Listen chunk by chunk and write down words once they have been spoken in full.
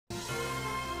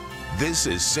This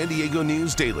is San Diego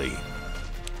News Daily.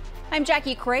 I'm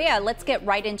Jackie Correa. Let's get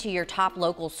right into your top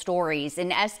local stories.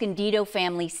 An Escondido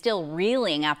family still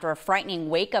reeling after a frightening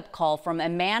wake-up call from a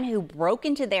man who broke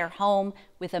into their home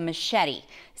with a machete.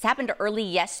 This happened early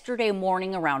yesterday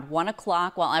morning around 1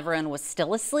 o'clock while everyone was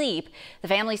still asleep. The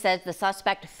family says the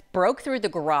suspect broke through the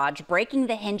garage, breaking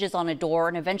the hinges on a door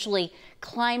and eventually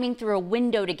climbing through a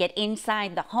window to get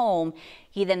inside the home.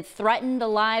 He then threatened the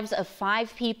lives of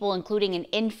 5 people, including an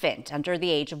infant under the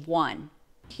age of 1.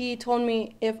 He told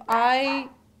me if I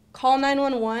call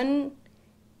 911,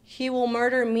 he will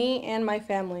murder me and my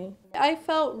family. I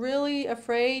felt really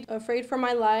afraid for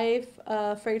my life,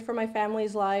 afraid for my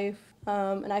family's life,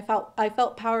 and I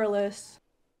felt powerless.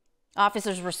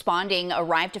 Officers responding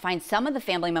arrived to find some of the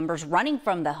family members running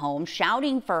from the home,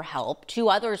 shouting for help. 2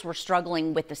 others were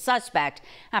struggling with the suspect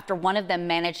after one of them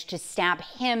managed to stab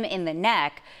him in the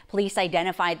neck. Police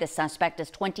identified the suspect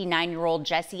as 29-year-old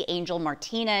Jesse Angel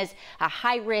Martinez, a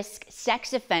high-risk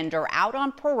sex offender out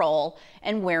on parole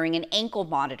and wearing an ankle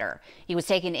monitor. He was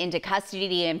taken into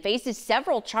custody and faces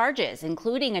several charges,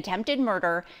 including attempted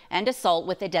murder and assault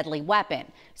with a deadly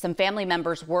weapon. Some family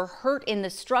members were hurt in the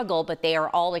struggle, but they are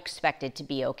all expected to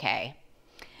be okay.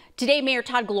 Today, Mayor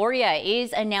Todd Gloria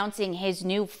is announcing his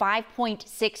new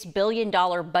 $5.6 billion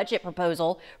budget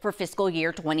proposal for fiscal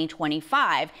year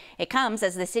 2025. It comes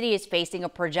as the city is facing a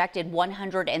projected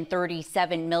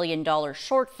 $137 million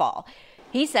shortfall.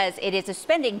 He says it is a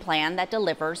spending plan that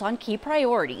delivers on key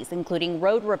priorities, including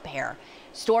road repair,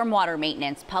 stormwater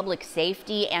maintenance, public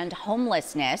safety, and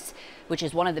homelessness, which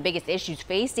is one of the biggest issues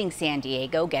facing San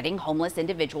Diego, getting homeless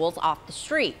individuals off the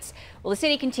streets. Well, the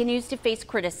city continues to face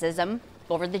criticism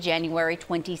over the January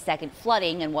 22nd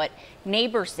flooding and what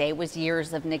neighbors say was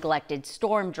years of neglected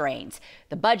storm drains.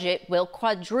 The budget will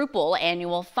quadruple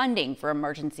annual funding for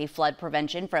emergency flood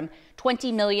prevention from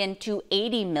 $20 million to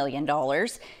 $80 million.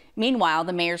 Meanwhile,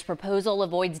 the mayor's proposal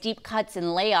avoids deep cuts and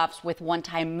layoffs with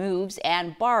one-time moves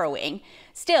and borrowing.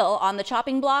 Still, on the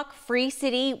chopping block, free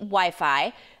city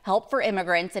Wi-Fi, help for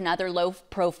immigrants, and other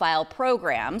low-profile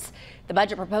programs. The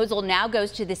budget proposal now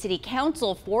goes to the city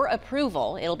council for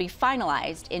approval. It'll be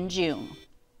finalized in June.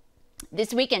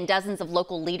 This weekend, dozens of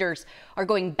local leaders are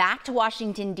going back to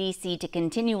Washington, D.C. to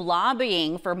continue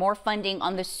lobbying for more funding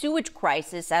on the sewage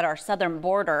crisis at our southern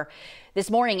border. This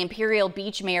morning, Imperial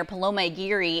Beach Mayor Paloma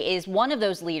Aguirre is one of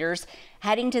those leaders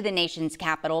heading to the nation's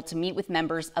capital to meet with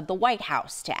members of the White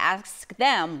House to ask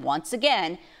them once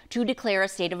again to declare a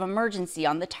state of emergency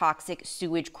on the toxic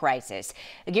sewage crisis.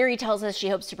 Aguirre tells us she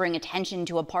hopes to bring attention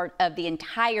to a part of the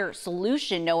entire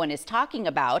solution no one is talking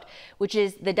about, which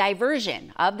is the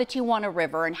diversion of the Tijuana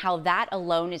River and how that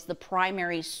alone is the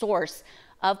primary source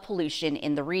of pollution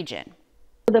in the region.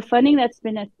 The funding that's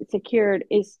been secured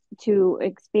is to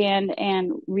expand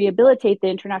and rehabilitate the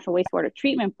International Wastewater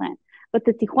Treatment Plant. But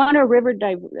the Tijuana River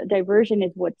diversion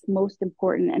is what's most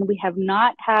important. And we have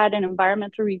not had an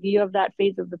environmental review of that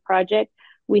phase of the project.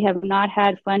 We have not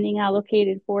had funding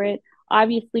allocated for it.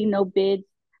 Obviously, no bids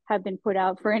have been put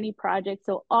out for any project.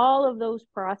 So all of those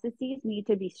processes need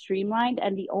to be streamlined.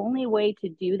 And the only way to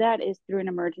do that is through an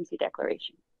emergency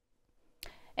declaration.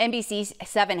 NBC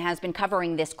 7 has been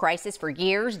covering this crisis for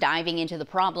years, diving into the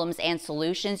problems and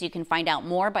solutions. You can find out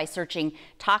more by searching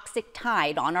Toxic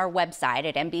Tide on our website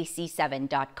at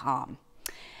NBC7.com.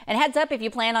 And heads up, if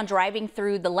you plan on driving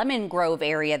through the Lemon Grove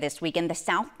area this weekend, the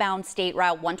southbound State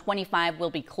Route 125 will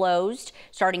be closed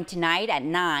starting tonight at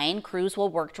 9. Crews will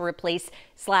work to replace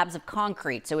slabs of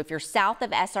concrete. So if you're south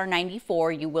of SR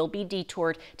 94, you will be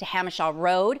detoured to Hamishaw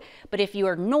Road. But if you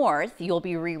are north, you'll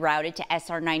be rerouted to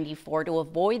SR 94 to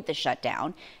avoid the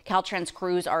shutdown. Caltrans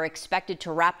crews are expected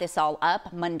to wrap this all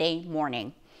up Monday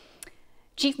morning.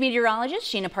 Chief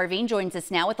Meteorologist Sheena Parveen joins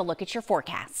us now with a look at your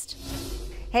forecast.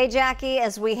 Hey, Jackie,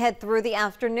 as we head through the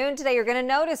afternoon today, you're going to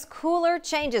notice cooler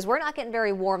changes. We're not getting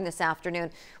very warm this afternoon.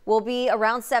 We'll be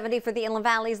around 70 for the inland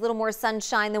valleys, a little more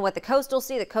sunshine than what the coast will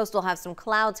see. The coast will have some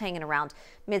clouds hanging around,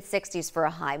 mid-60s for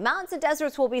a high. Mountains and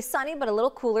deserts will be sunny, but a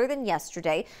little cooler than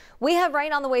yesterday. We have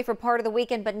rain on the way for part of the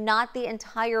weekend, but not the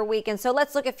entire weekend. So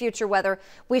let's look at future weather.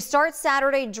 We start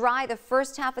Saturday dry. The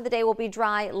first half of the day will be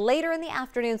dry. Later in the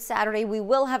afternoon Saturday, we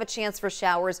will have a chance for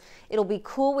showers. It'll be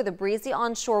cool with a breezy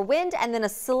onshore wind and then a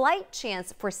slight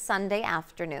chance for Sunday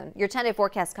afternoon. Your 10-day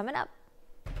forecast coming up.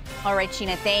 All right,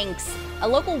 Sheena, thanks. A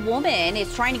local woman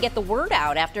is trying to get the word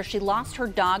out after she lost her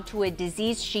dog to a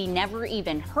disease she never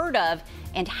even heard of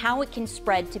and how it can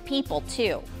spread to people,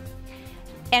 too.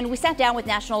 And we sat down with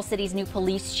National City's new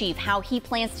police chief, how he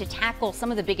plans to tackle some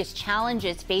of the biggest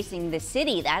challenges facing the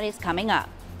city. That is coming up.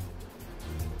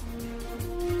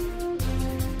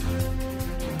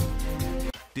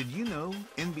 Did you know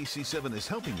NBC7 is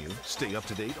helping you stay up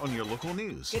to date on your local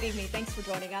news. Good evening. Thanks for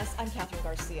joining us. I'm Catherine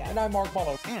Garcia. And I'm Mark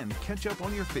Muller. And catch up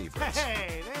on your favorites.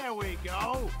 Hey, there we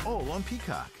go. All on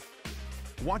Peacock.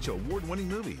 Watch award-winning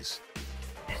movies.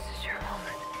 This is your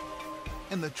moment.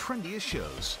 And the trendiest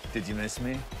shows. Did you miss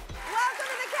me? Welcome to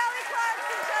the Kelly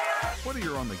Clarkson Show. Whether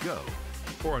you're on the go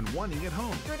or unwinding at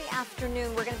home. Through the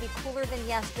afternoon, we're going to be cooler than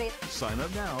yesterday. Sign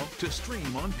up now to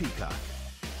stream on Peacock.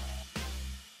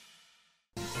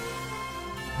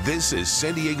 This is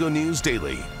San Diego News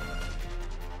Daily.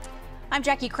 I'm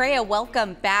Jackie Crea.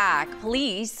 Welcome back.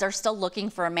 Police are still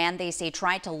looking for a man they say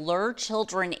tried to lure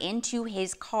children into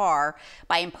his car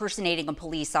by impersonating a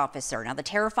police officer. Now, the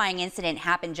terrifying incident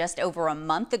happened just over a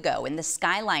month ago in the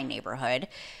Skyline neighborhood.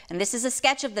 And this is a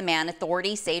sketch of the man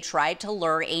authorities say tried to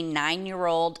lure a 9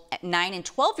 and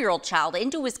 12-year-old child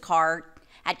into his car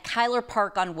at Kyler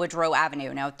Park on Woodrow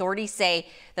Avenue. Now, authorities say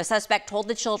the suspect told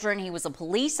the children he was a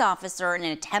police officer in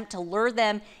an attempt to lure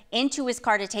them into his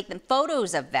car to take them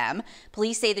photos of them.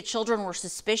 Police say the children were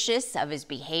suspicious of his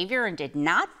behavior and did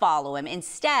not follow him.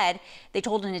 Instead, they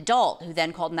told an adult who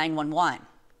then called 911.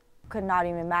 Could not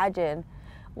even imagine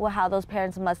how those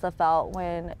parents must have felt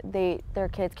when their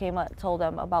kids came up, told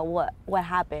them about what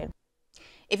happened.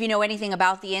 If you know anything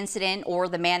about the incident or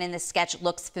the man in the sketch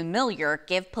looks familiar,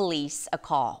 give police a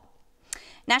call.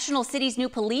 National City's new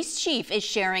police chief is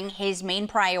sharing his main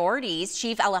priorities.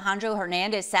 Chief Alejandro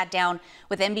Hernandez sat down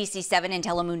with NBC7 and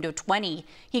Telemundo 20.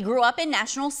 He grew up in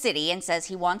National City and says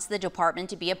he wants the department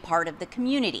to be a part of the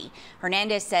community.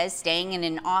 Hernandez says staying in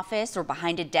an office or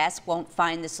behind a desk won't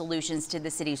find the solutions to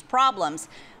the city's problems.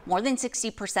 More than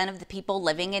 60% of the people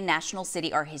living in National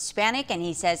City are Hispanic, and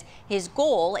he says his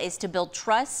goal is to build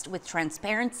trust with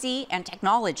transparency and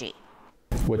technology.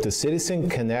 What the Citizen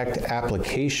Connect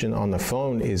application on the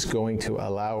phone is going to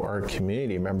allow our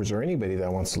community members, or anybody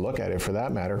that wants to look at it for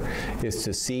that matter, is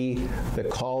to see the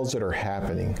calls that are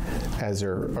happening as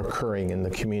they're occurring in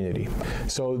the community.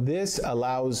 So this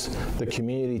allows the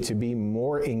community to be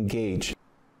more engaged.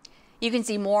 You can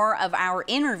see more of our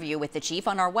interview with the chief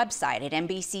on our website at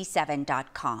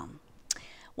NBC7.com.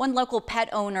 One local pet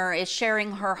owner is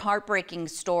sharing her heartbreaking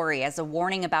story as a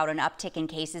warning about an uptick in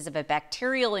cases of a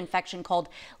bacterial infection called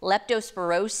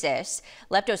leptospirosis.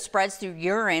 Lepto spreads through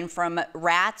urine from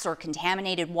rats or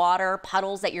contaminated water,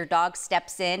 puddles that your dog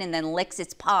steps in and then licks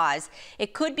its paws.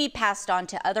 It could be passed on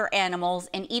to other animals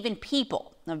and even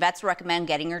people. The vets recommend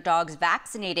getting your dogs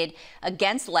vaccinated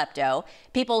against lepto.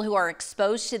 People who are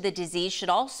exposed to the disease should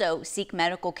also seek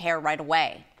medical care right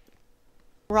away.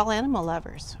 We're all animal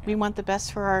lovers. We want the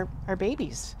best for our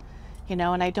babies, you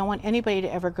know, and I don't want anybody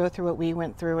to ever go through what we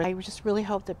went through. I just really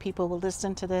hope that people will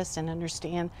listen to this and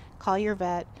understand. Call your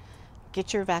vet,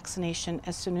 get your vaccination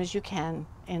as soon as you can,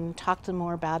 and talk to them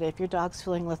more about it. If your dog's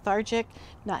feeling lethargic,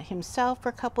 not himself for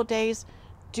a couple days,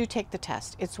 do take the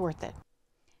test. It's worth it.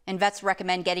 And vets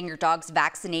recommend getting your dogs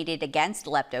vaccinated against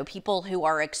lepto. People who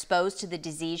are exposed to the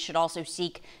disease should also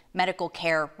seek medical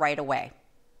care right away.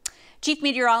 Chief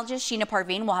Meteorologist Sheena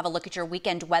Parveen will have a look at your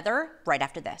weekend weather right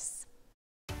after this.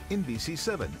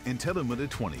 NBC7 and Telemundo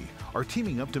 20 are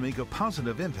teaming up to make a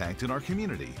positive impact in our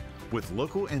community with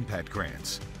Local Impact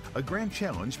Grants, a grant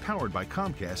challenge powered by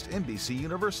Comcast NBC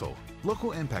Universal.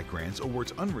 Local Impact Grants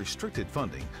awards unrestricted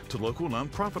funding to local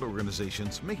nonprofit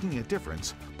organizations making a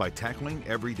difference by tackling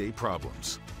everyday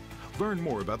problems. Learn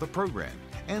more about the program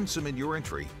and submit your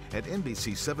entry at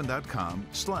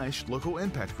NBC7.com/local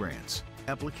impact grants.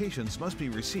 Applications must be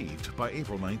received by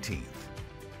April 19th.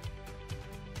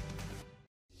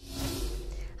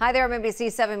 Hi there, I'm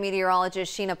NBC7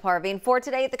 meteorologist Sheena Parveen. For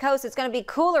today at the coast, it's going to be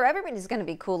cooler. Everybody's going to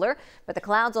be cooler, but the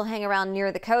clouds will hang around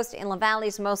near the coast. Inland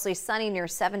valleys mostly sunny, near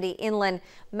 70. Inland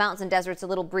mountains and deserts a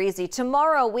little breezy.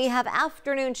 Tomorrow we have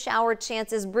afternoon shower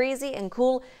chances, breezy and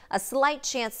cool. A slight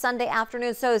chance Sunday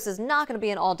afternoon, so this is not going to be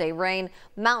an all-day rain.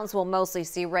 Mountains will mostly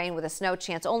see rain with a snow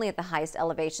chance only at the highest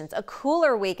elevations. A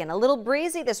cooler weekend, a little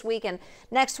breezy this weekend.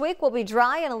 Next week will be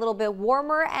dry and a little bit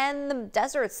warmer, and the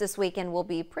deserts this weekend will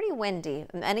be pretty windy.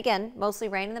 And again, mostly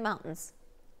rain in the mountains.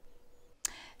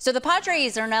 So the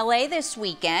Padres are in LA this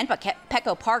weekend, but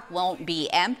Petco Park won't be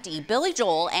empty. Billy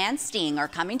Joel and Sting are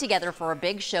coming together for a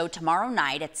big show tomorrow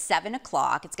night at 7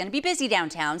 o'clock. It's going to be busy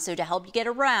downtown, so to help you get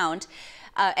around,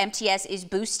 MTS is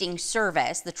boosting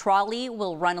service. The trolley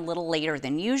will run a little later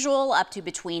than usual, up to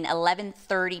between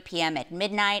 11:30 p.m. at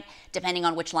midnight, depending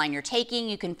on which line you're taking.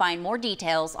 You can find more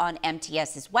details on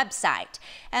MTS's website.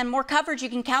 And more coverage you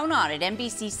can count on at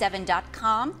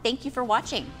NBC7.com. Thank you for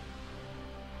watching.